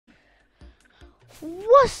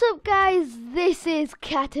What's up guys, this is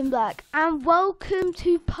Cat in Black and welcome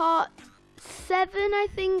to part 7 I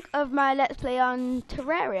think of my Let's Play on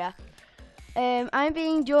Terraria. I'm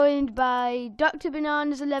being joined by Dr.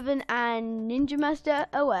 Bananas 11 and Ninja Master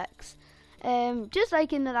OX, just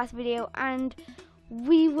like in the last video, and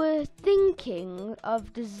we were thinking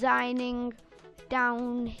of designing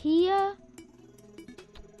down here,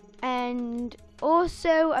 and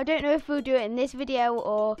also I don't know if we'll do it in this video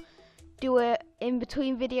or do it in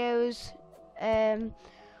between videos.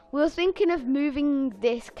 We were thinking of moving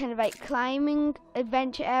this kind of like climbing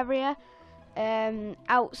adventure area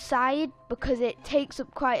outside because it takes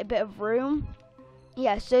up quite a bit of room.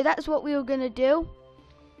 Yeah, so that's what we were gonna do.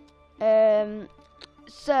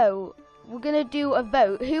 So we're gonna do a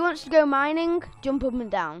vote. Who wants to go mining? Jump up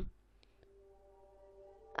and down.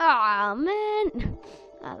 Ah, man,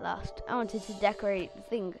 I lost. I wanted to decorate the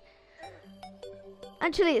thing.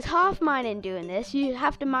 Actually, it's half mining doing this. You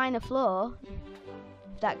have to mine a floor,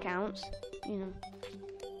 if that counts, you know.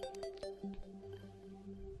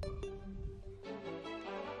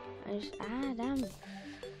 Damn.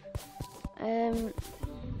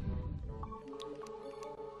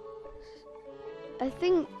 I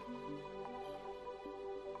think,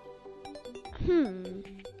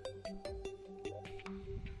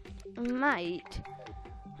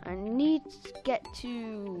 I need to get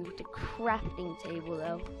to the crafting table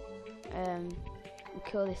though, and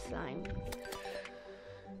kill this slime.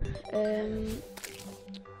 I'm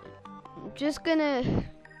just gonna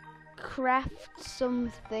craft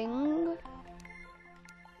something.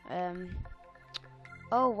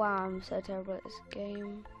 Oh wow, I'm so terrible at this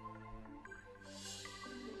game.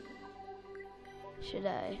 Should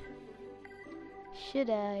I?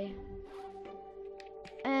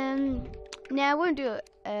 No, I won't do it.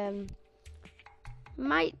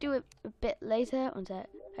 Might do it a bit later. One sec.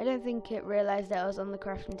 I don't think it realised that I was on the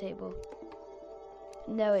crafting table.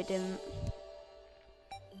 No, it didn't.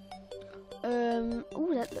 Oh,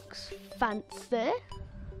 that looks fancy.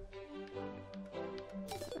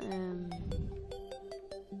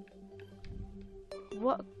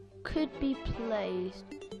 What could be placed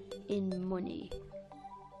in money?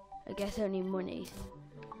 I guess only money.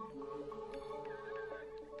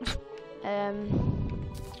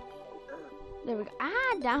 There we go.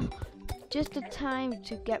 Ah, damn. Just a time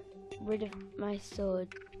to get rid of my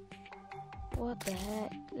sword. What the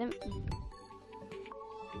heck?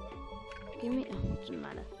 Give me. Oh, doesn't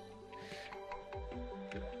matter.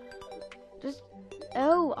 Just.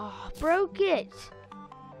 Oh, broke it.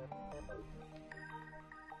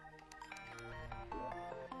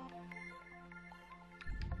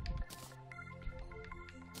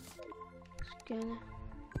 Just gonna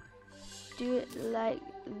do it like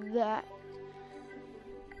that,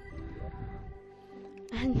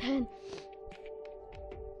 and then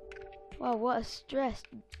wow, what a stress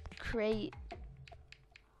create.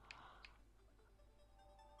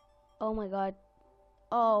 Oh my god.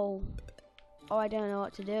 Oh, I don't know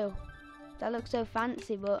what to do. That looks so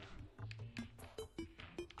fancy, but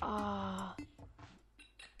no,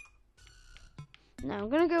 I'm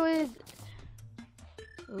gonna go with,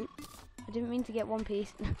 ooh, I didn't mean to get one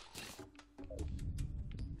piece.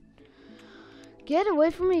 Get away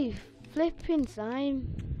from me, flipping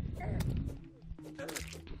sign.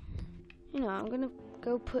 You know, I'm gonna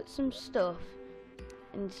go put some stuff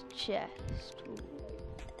in this chest.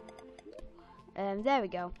 There we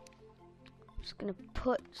go. I'm just gonna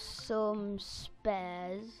put some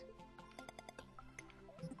spares,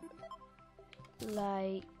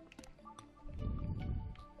 like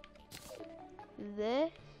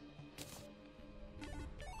this.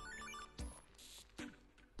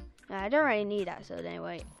 I don't really need that sword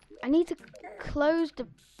anyway. I need to close the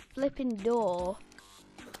flipping door.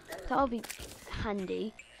 That'll be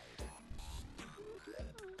handy.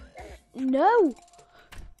 No!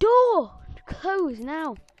 Door! Close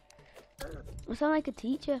now. I sound like a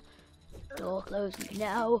teacher. Door closed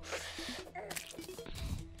now.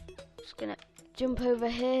 Just gonna jump over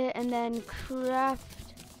here and then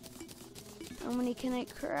craft. How many can I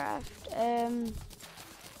craft?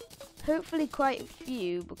 Hopefully quite a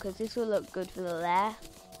few, because this will look good for the lair.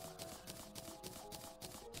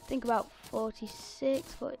 I think about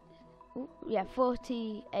 46, 40, ooh, yeah,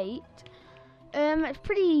 48. That's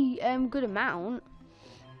pretty good amount.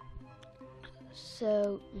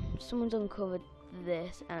 So someone's uncovered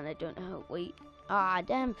this, and I don't know how. Wait,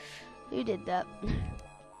 damn, who did that?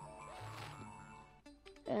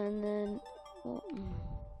 And then,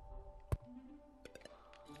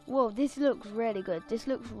 whoa, this looks really good. This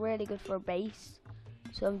looks really good for a base.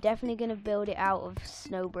 So I'm definitely going to build it out of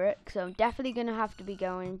snow brick. So I'm definitely going to have to be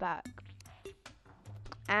going back.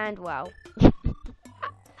 And wow.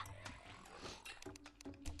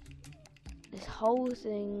 This whole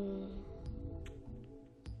thing.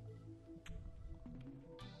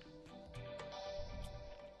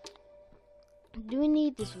 Do we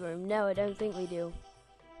need this room? No, I don't think we do.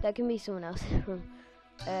 That can be someone else's room.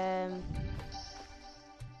 I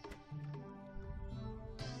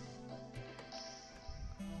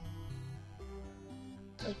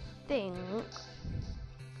think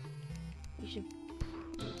you should.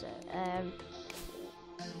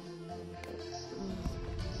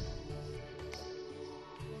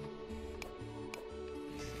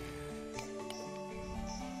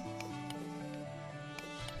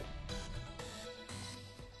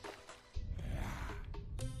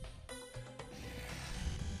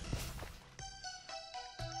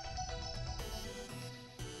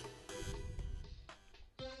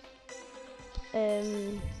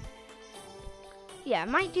 Yeah, I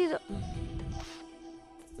might do the.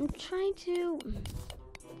 I'm trying to.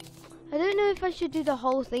 I don't know if I should do the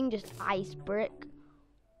whole thing just ice brick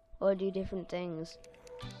or do different things.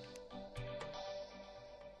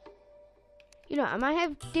 You know, I might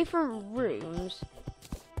have different rooms.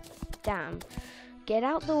 Damn. Get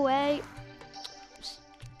out the way.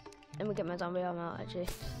 Let me get my zombie arm out actually.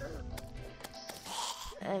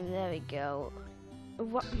 And there we go.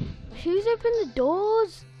 What? Who's opened the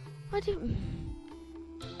doors? I didn't.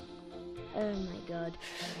 Oh my god.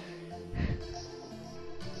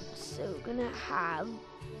 So gonna have.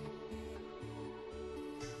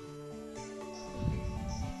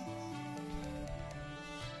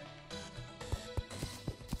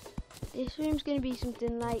 This room's gonna be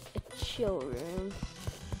something like a chill room.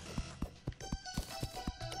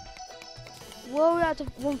 Whoa, that's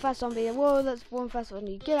one fast zombie. Whoa, that's one fast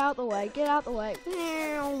zombie. Get out the way, get out the way.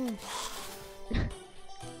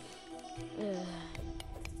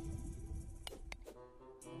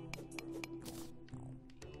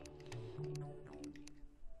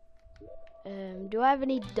 Do I have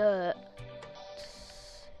any dirt?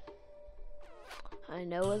 I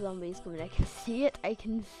know a zombie's coming. I can see it. I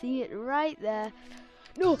can see it right there.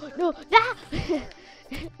 No, no, ah!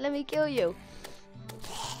 Let me kill you.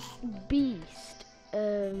 Beast.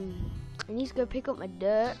 I need to go pick up my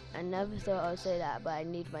dirt. I never thought I would say that, but I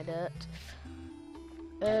need my dirt.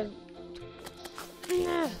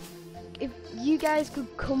 If you guys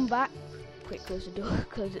could come back. Quick, close the door.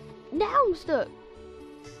 Close it. Now I'm stuck.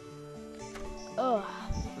 Oh,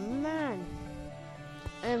 man.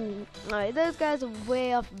 Alright, those guys are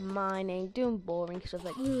way off mining, doing boring stuff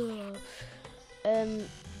like.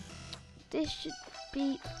 This should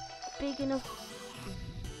be big enough.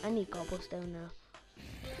 I need cobblestone now.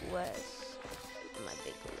 Where's my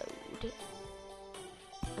big load?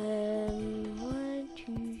 1,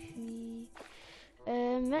 2,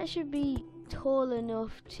 3. That should be tall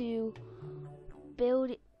enough to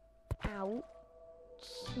build it out.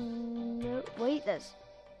 No, wait, that's.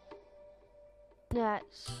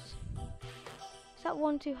 That's. Is that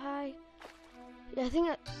one too high? Yeah, I think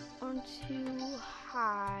that's one too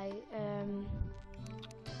high.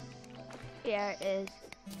 Yeah, it is.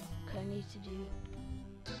 I need to do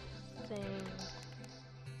thing.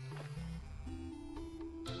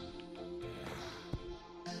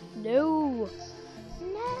 No.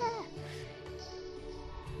 Nah.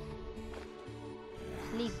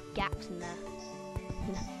 Leave gaps in there.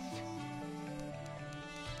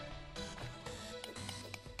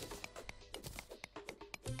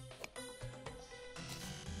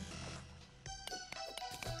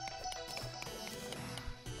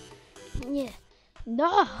 Yeah.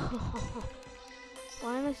 No!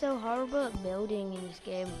 Why am I so horrible at building in this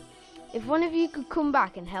game? If one of you could come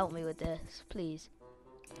back and help me with this, please.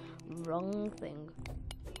 Wrong thing.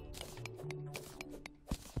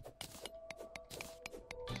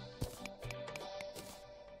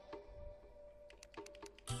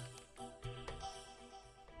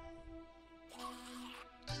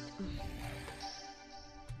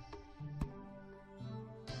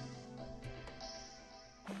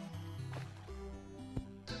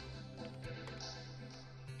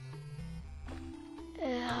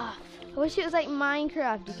 I wish it was like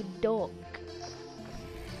Minecraft, you could duck.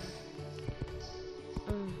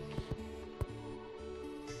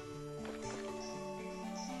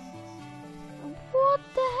 What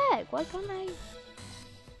the heck? Why can't I?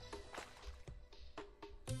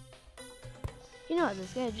 You know what,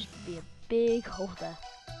 there's gonna just be a big hole there.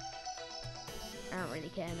 I don't really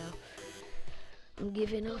care now. I'm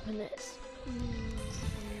giving up on this.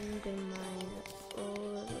 I'm gonna mine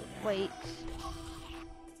all the... Wait.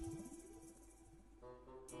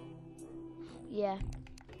 Yeah,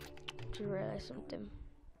 just realized something.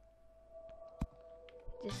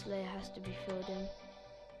 This layer has to be filled in.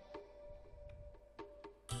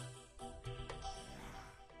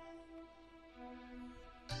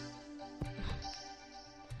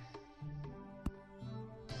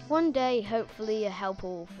 One day, hopefully, a helper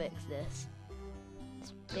will fix this.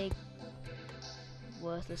 This big,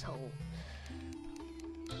 worthless hole.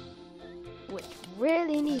 Which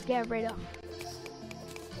really needs to get rid of.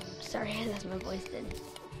 Sorry, that's my voice then.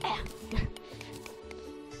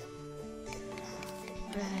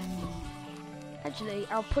 Actually,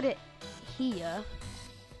 I'll put it here.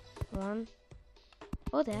 One.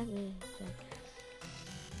 Oh, there.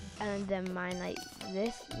 And then mine like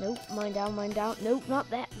this. Nope, mine down, mine down. Nope, not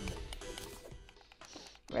that.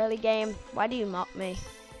 Really, game? Why do you mock me?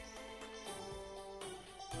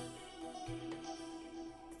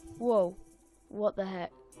 Whoa. What the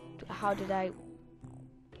heck? How did I...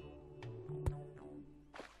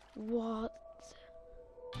 What?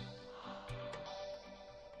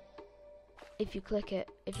 If you click it,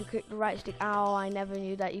 if you click the right stick, oh, I never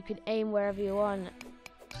knew that you could aim wherever you want.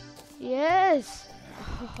 Yes!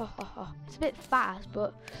 It's a bit fast,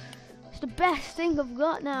 but it's the best thing I've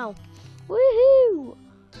got now. Woohoo!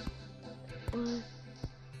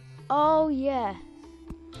 Oh yeah.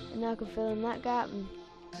 And now I can fill in that gap and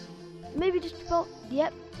maybe just about,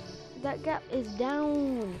 yep, that gap is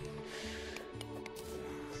down.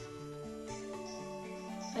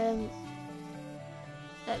 There we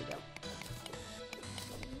go.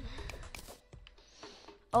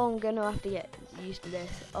 Oh, I'm gonna have to get used to this.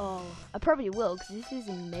 Oh, I probably will, because this is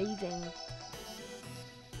amazing.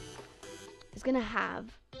 It's gonna have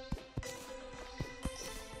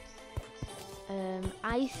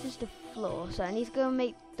ice as the floor, so I need to go and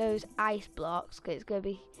make those ice blocks, because it's gonna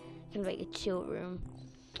make a chill room.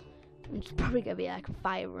 It's probably gonna be like a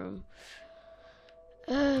fire room.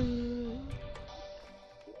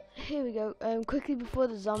 Here we go. Quickly before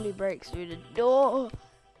the zombie breaks through the door.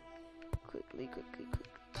 Quickly.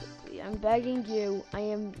 I'm begging you. I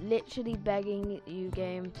am literally begging you,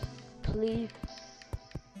 game. Please.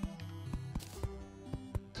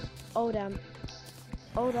 Oh damn.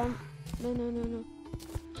 Oh damn. No.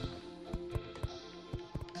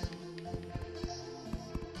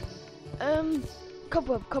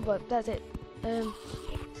 Cobweb, that's it.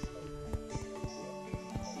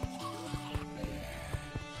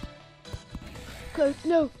 Close.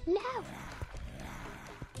 No.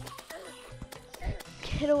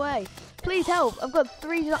 Get away. Please help. I've got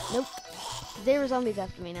 3 nope. 0 zombies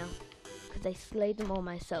after me now. Because I slayed them all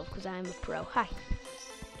myself because I'm a pro. Hi.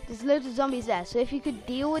 There's loads of zombies there. So if you could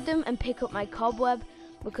deal with them and pick up my cobweb,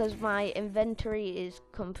 because my inventory is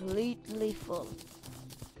completely full.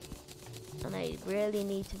 And I really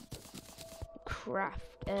need to craft.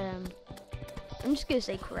 I'm just going to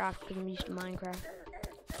say craft because I'm used to Minecraft.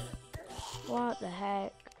 What the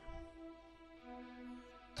heck?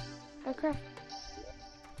 I craft.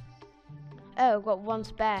 Oh, I've got 1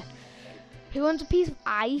 spare. Who wants a piece of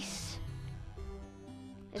ice?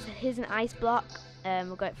 Here's an ice block.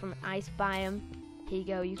 We'll get it from an ice biome. Here you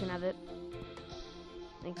go, you can have it.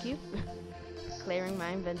 Thank you. Clearing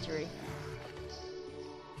my inventory.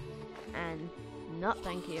 And not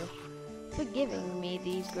thank you for giving me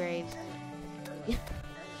these graves.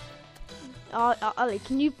 Ollie,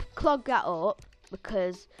 can you clog that up?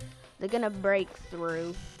 Because they're gonna break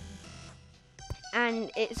through.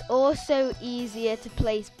 And it's also easier to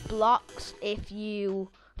place blocks if you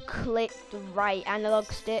click the right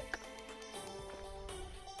analog stick.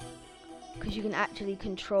 Because you can actually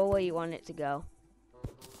control where you want it to go.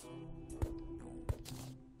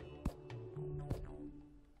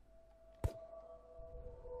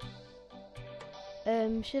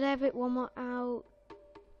 Should I have it one more out?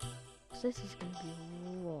 So this is gonna be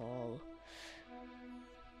a wall.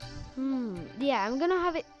 Yeah, I'm gonna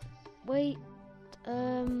have it. Wait.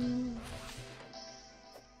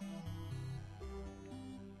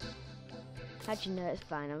 Actually, no, it's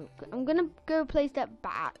fine. I'm gonna go place that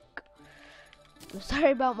back. I'm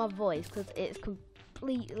sorry about my voice because it's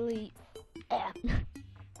completely.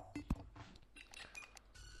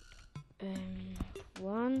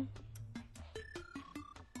 One.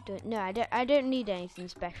 No, I don't need anything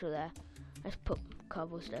special there. Let's put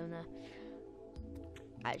cobblestone there.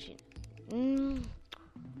 Actually,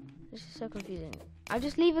 this is so confusing. I'll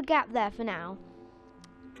just leave a gap there for now.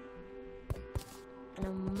 And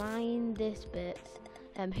I'll mine this bit.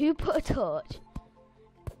 Who put a torch?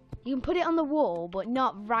 You can put it on the wall, but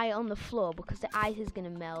not right on the floor because the ice is gonna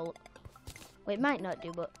melt. Well, it might not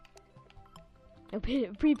do, but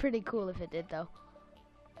it'd be pretty cool if it did, though.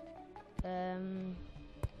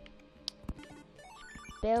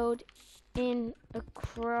 Build in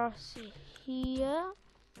across here.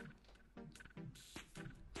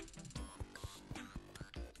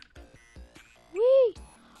 Whee!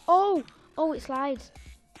 Oh! Oh, it slides.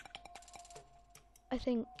 I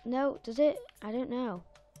think. No, does it? I don't know.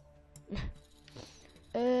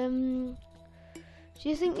 Do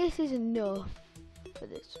you think this is enough for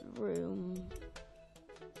this room?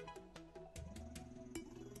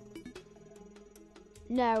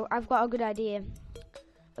 No, I've got a good idea.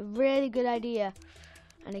 A really good idea.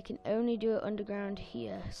 And I can only do it underground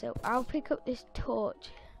here. So I'll pick up this torch.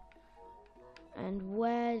 And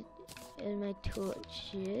where are my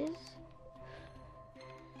torches?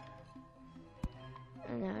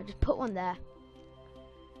 And I'll just put one there.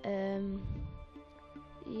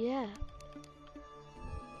 Yeah.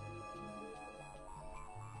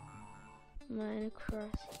 Mine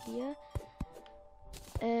across here.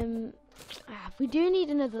 We do need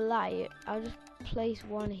another light. I'll just place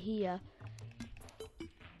one here.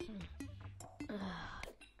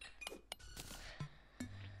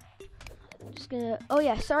 I'm just gonna. Oh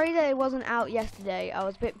yeah, sorry that it wasn't out yesterday. I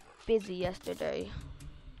was a bit busy yesterday.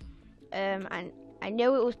 And I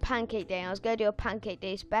know it was Pancake Day. And I was gonna do a Pancake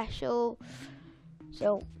Day special.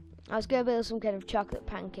 So I was gonna build some kind of chocolate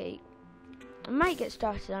pancake. I might get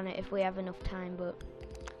started on it if we have enough time, but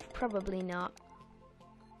probably not.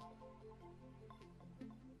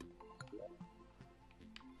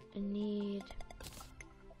 I need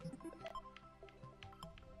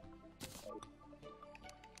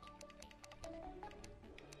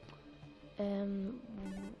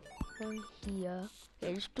one here.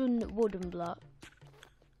 Yeah, just doing the wooden block.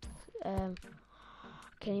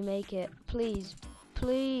 Can you make it? Please,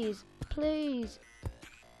 please, please.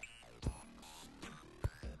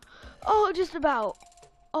 Oh, just about.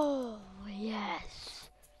 Oh, yes.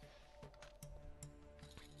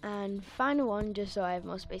 And final one, just so I have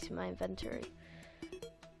more space in my inventory.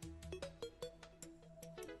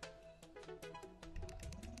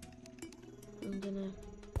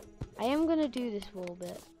 I am gonna do this wall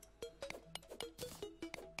bit.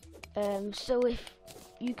 So if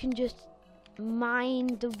you can just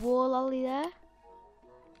mine the wall, Ollie, there.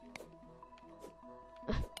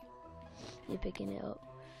 You're picking it up.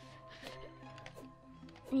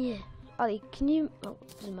 Yeah. Ollie, can you... Oh,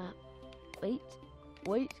 doesn't matter. Wait.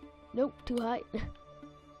 Nope, too high.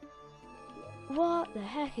 What the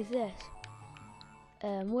heck is this?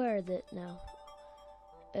 Where is it now?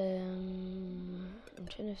 I'm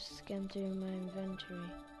trying to scan through my inventory.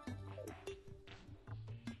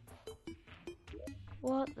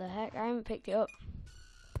 What the heck? I haven't picked it up.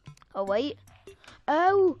 Oh, wait.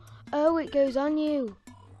 Oh, it goes on you.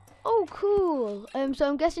 Oh, cool. So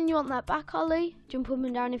I'm guessing you want that back, Ollie. Jump up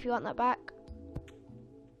and down if you want that back.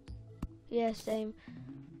 Yeah, same.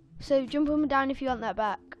 So jump up and down if you want that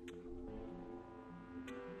back.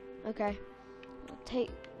 Okay. I'll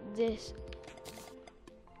take this.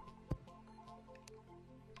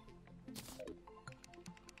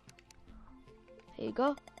 Here you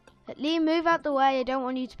go. Liam, move out the way. I don't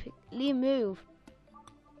want you to pick. Liam, move.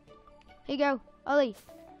 Here you go. Ollie.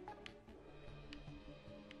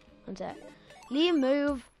 One sec. Liam,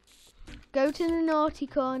 move. Go to the naughty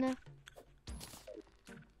corner.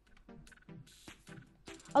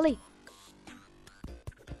 Ollie.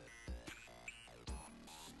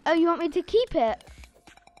 Oh, you want me to keep it?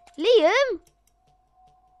 Liam!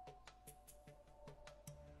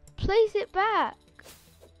 Place it back.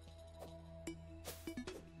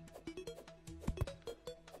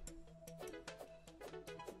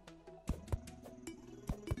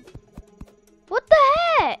 What the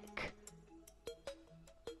heck?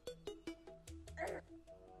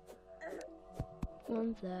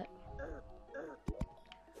 One sec.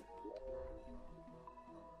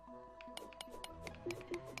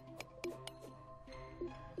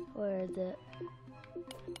 Where is it?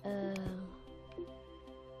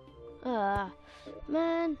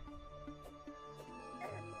 Man.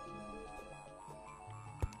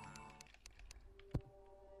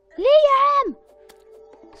 Liam!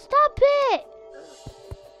 Stop it!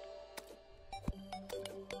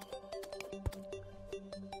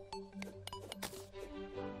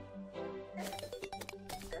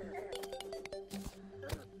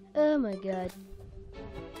 Oh my god.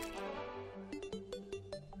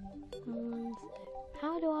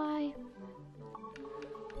 How do I?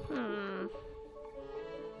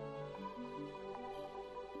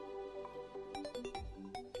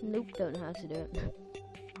 Nope, don't know how to do it.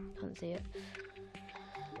 Can't see it.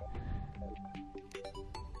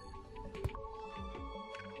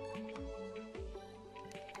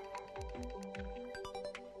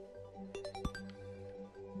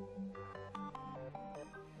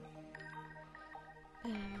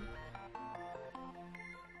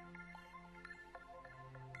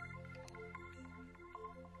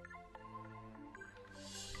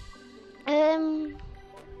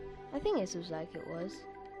 think this was like it was.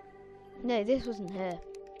 No, this wasn't here.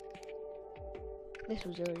 This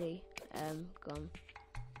was already gone.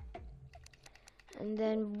 And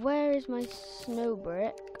then where is my snow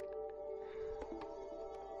brick?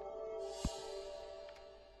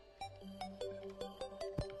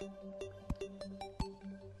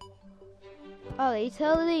 Ollie,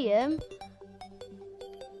 tell Liam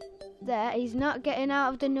that he's not getting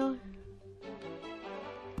out of the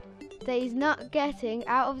he's not getting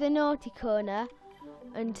out of the naughty corner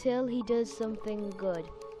until he does something good.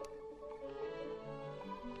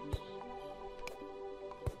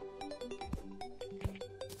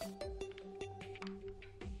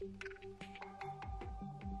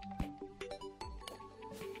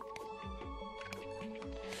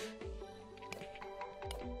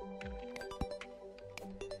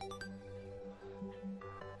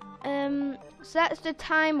 So that's the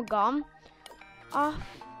timer gone off.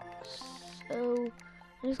 So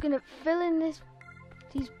I'm just gonna fill in these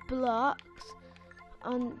blocks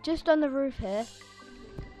just on the roof here.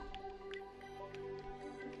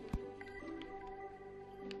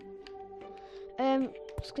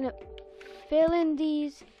 Just gonna fill in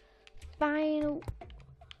these final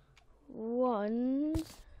ones.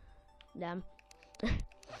 Damn.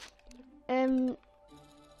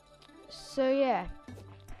 So yeah.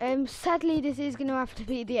 Sadly, this is going to have to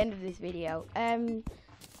be the end of this video.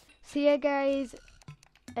 So yeah, guys,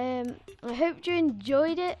 I hope you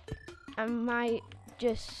enjoyed it. I might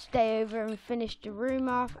just stay over and finish the room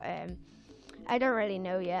off. I don't really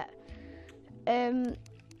know yet. So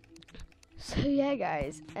yeah,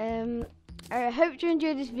 guys, I hope you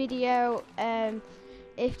enjoyed this video.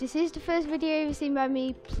 If this is the first video you've seen by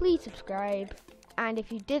me, please subscribe. And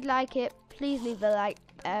if you did like it, please leave a like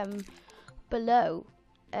below.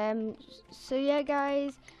 So yeah,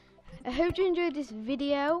 guys, I hope you enjoyed this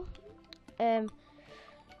video.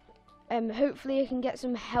 Hopefully I can get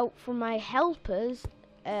some help from my helpers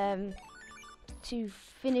to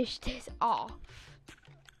finish this off.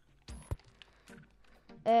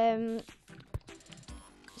 So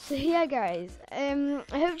yeah, guys, I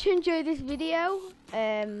hope you enjoyed this video.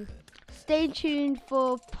 Stay tuned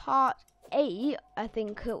for part 8, I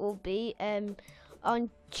think it will be, on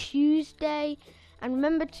Tuesday. And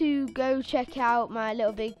remember to go check out my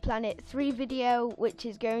Little Big Planet 3 video, which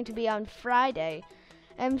is going to be on Friday.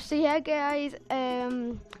 So yeah, guys,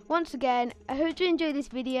 once again, I hope you enjoyed this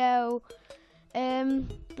video.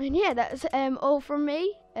 And yeah, that's all from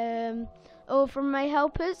me, all from my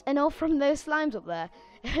helpers, and all from those slimes up there.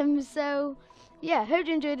 So yeah, hope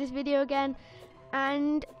you enjoyed this video again,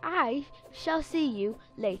 and I shall see you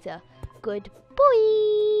later. Goodbye.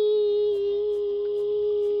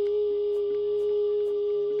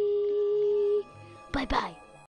 Bye-bye.